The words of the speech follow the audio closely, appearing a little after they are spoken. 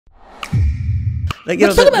Like,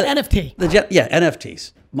 Let's talk about NFT. Yeah,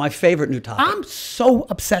 NFTs. My favorite new topic. I'm so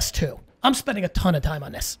obsessed too. I'm spending a ton of time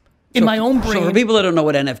on this in my own brain. So for people that don't know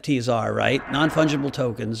what NFTs are, right? Non-fungible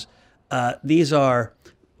tokens. These are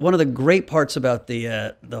one of the great parts about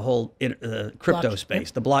the whole crypto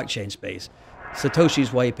space, the blockchain space.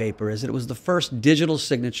 Satoshi's white paper is that it was the first digital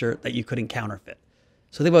signature that you couldn't counterfeit.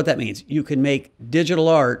 So think about what that means. You can make digital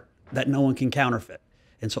art that no one can counterfeit.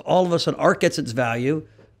 And so all of a sudden, art gets its value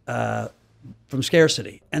from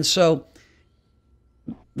scarcity. And so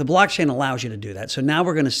the blockchain allows you to do that. So now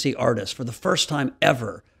we're going to see artists, for the first time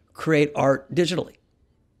ever, create art digitally,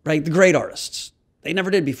 right? The great artists. They never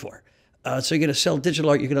did before. So you're going to sell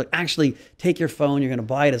digital art. You're going to actually take your phone. You're going to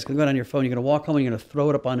buy it. It's going to go down your phone. You're going to walk home and you're going to throw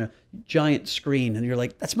it up on a giant screen. And you're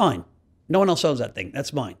like, that's mine. No one else owns that thing.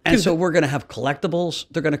 That's mine. And so we're going to have collectibles.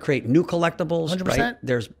 They're going to create new collectibles. 100%. Right?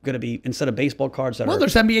 There's going to be, instead of baseball cards that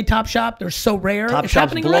there's NBA Top Shop. They're so rare. Top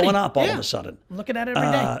Shop's blowing up all of a sudden. I'm looking at it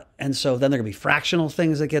every day. And so then there are going to be fractional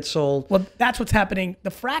things that get sold. Well, that's what's happening.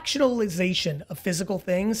 The fractionalization of physical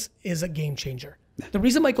things is a game changer. The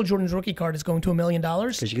reason Michael Jordan's rookie card is going to $1 million.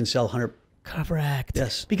 Because you can sell 100. Correct.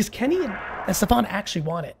 Yes. Because Kenny and Stefan actually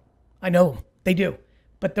want it. I know them. They do.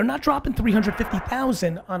 But they're not dropping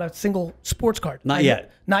 $350,000 on a single sports card. Not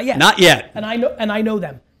yet. Not yet. Not yet. And I know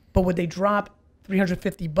them. But would they drop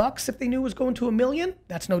 $350 if they knew it was going to $1 million?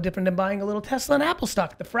 That's no different than buying a little Tesla and Apple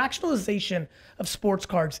stock. The fractionalization of sports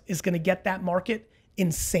cards is going to get that market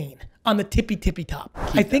insane on the tippy top.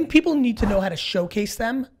 I think people need to know how to showcase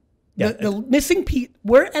them. Yeah, the missing piece,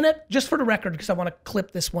 just for the record, because I want to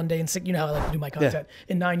clip this one day and say, you know how I like to do my content.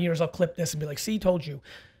 Yeah. In 9 years, I'll clip this and be like, see, told you.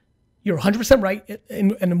 You're 100% right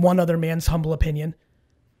in one other man's humble opinion.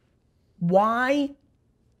 Why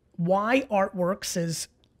artworks is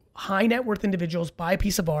high net worth individuals buy a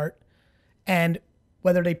piece of art, and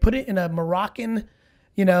whether they put it in a Moroccan,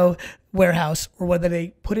 warehouse, or whether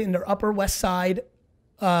they put it in their Upper West Side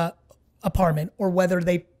apartment, or whether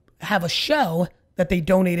they have a show that they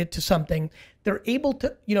donated to something, they're able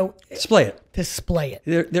to, display it.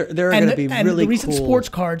 They're going to be and really the reason cool. Sports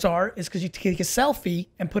cards is because you take a selfie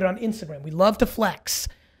and put it on Instagram. We love to flex.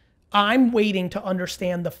 I'm waiting to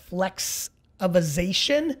understand the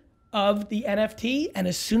flexization of the NFT, and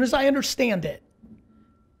as soon as I understand it,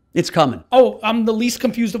 it's coming. Oh, I'm the least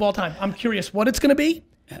confused of all time. I'm curious what it's going to be.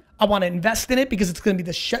 I want to invest in it because it's going to be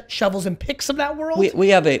the shovels and picks of that world. We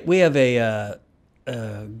have a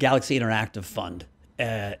Galaxy Interactive fund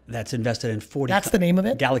that's invested in 40. That's the name of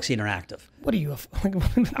it? Galaxy Interactive. What are you, Star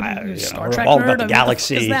Trek all nerd? about the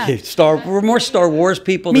galaxy. That? We're more Star Wars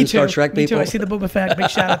people than Star Trek people. Me too. I see the Boba Fett. Big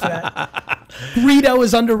shout out to that. Greedo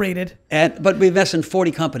is underrated. But we invest in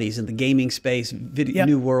 40 companies in the gaming space,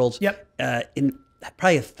 new worlds. Yep. In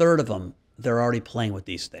probably a third of them, they're already playing with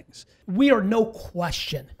these things. We are no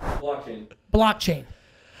question. Blockchain.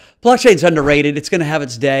 Blockchain's underrated. It's going to have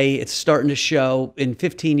its day. It's starting to show in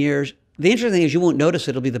 15 years. The interesting thing is you won't notice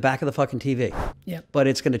it. It'll be the back of the fucking TV. Yeah. But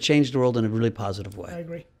it's going to change the world in a really positive way. I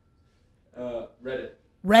agree.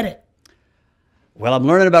 Reddit. Well, I'm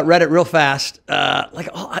learning about Reddit real fast.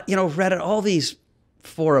 Reddit, all these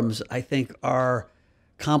forums, I think, are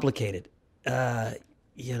complicated. I'll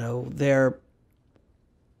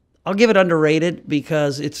give it underrated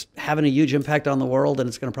because it's having a huge impact on the world and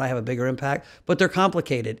it's going to probably have a bigger impact. But they're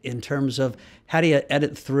complicated in terms of how do you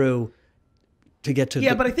edit through to get to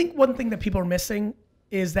but I think one thing that people are missing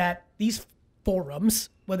is that these forums,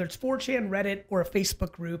 whether it's 4chan, Reddit, or a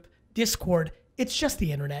Facebook group, Discord, it's just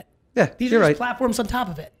the internet. Yeah, these are just platforms on top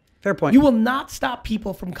of it. Fair point. You will not stop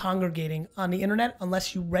people from congregating on the internet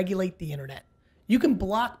unless you regulate the internet. You can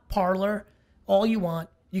block Parler all you want.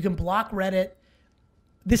 You can block Reddit.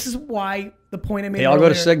 This is why the point I made earlier. They all go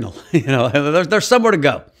to Signal. There's somewhere to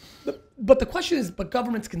go. But the question is,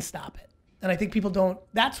 governments can stop it. And I think people don't.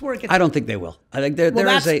 That's where it gets. I don't think they will. I think there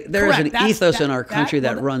is an ethos in our country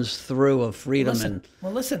that runs through of freedom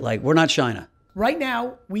listen. Like we're not China. Right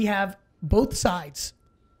now we have both sides.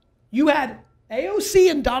 You had AOC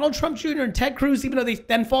and Donald Trump Jr. and Ted Cruz, even though they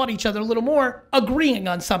then fought each other a little more, agreeing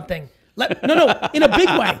on something. In a big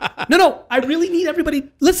way. I really need everybody.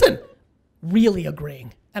 Listen, really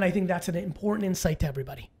agreeing, and I think that's an important insight to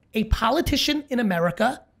everybody. A politician in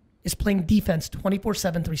America is playing defense 24/7,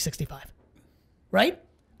 365. Right?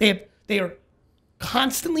 They are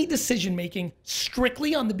constantly decision making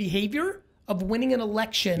strictly on the behavior of winning an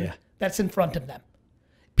election that's in front of them.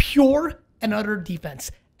 Pure and utter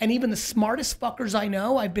defense. And even the smartest fuckers I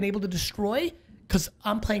know, I've been able to destroy because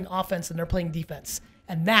I'm playing offense and they're playing defense.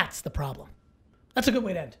 And that's the problem. That's a good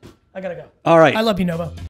way to end. I gotta go. All right. I love you, Novo.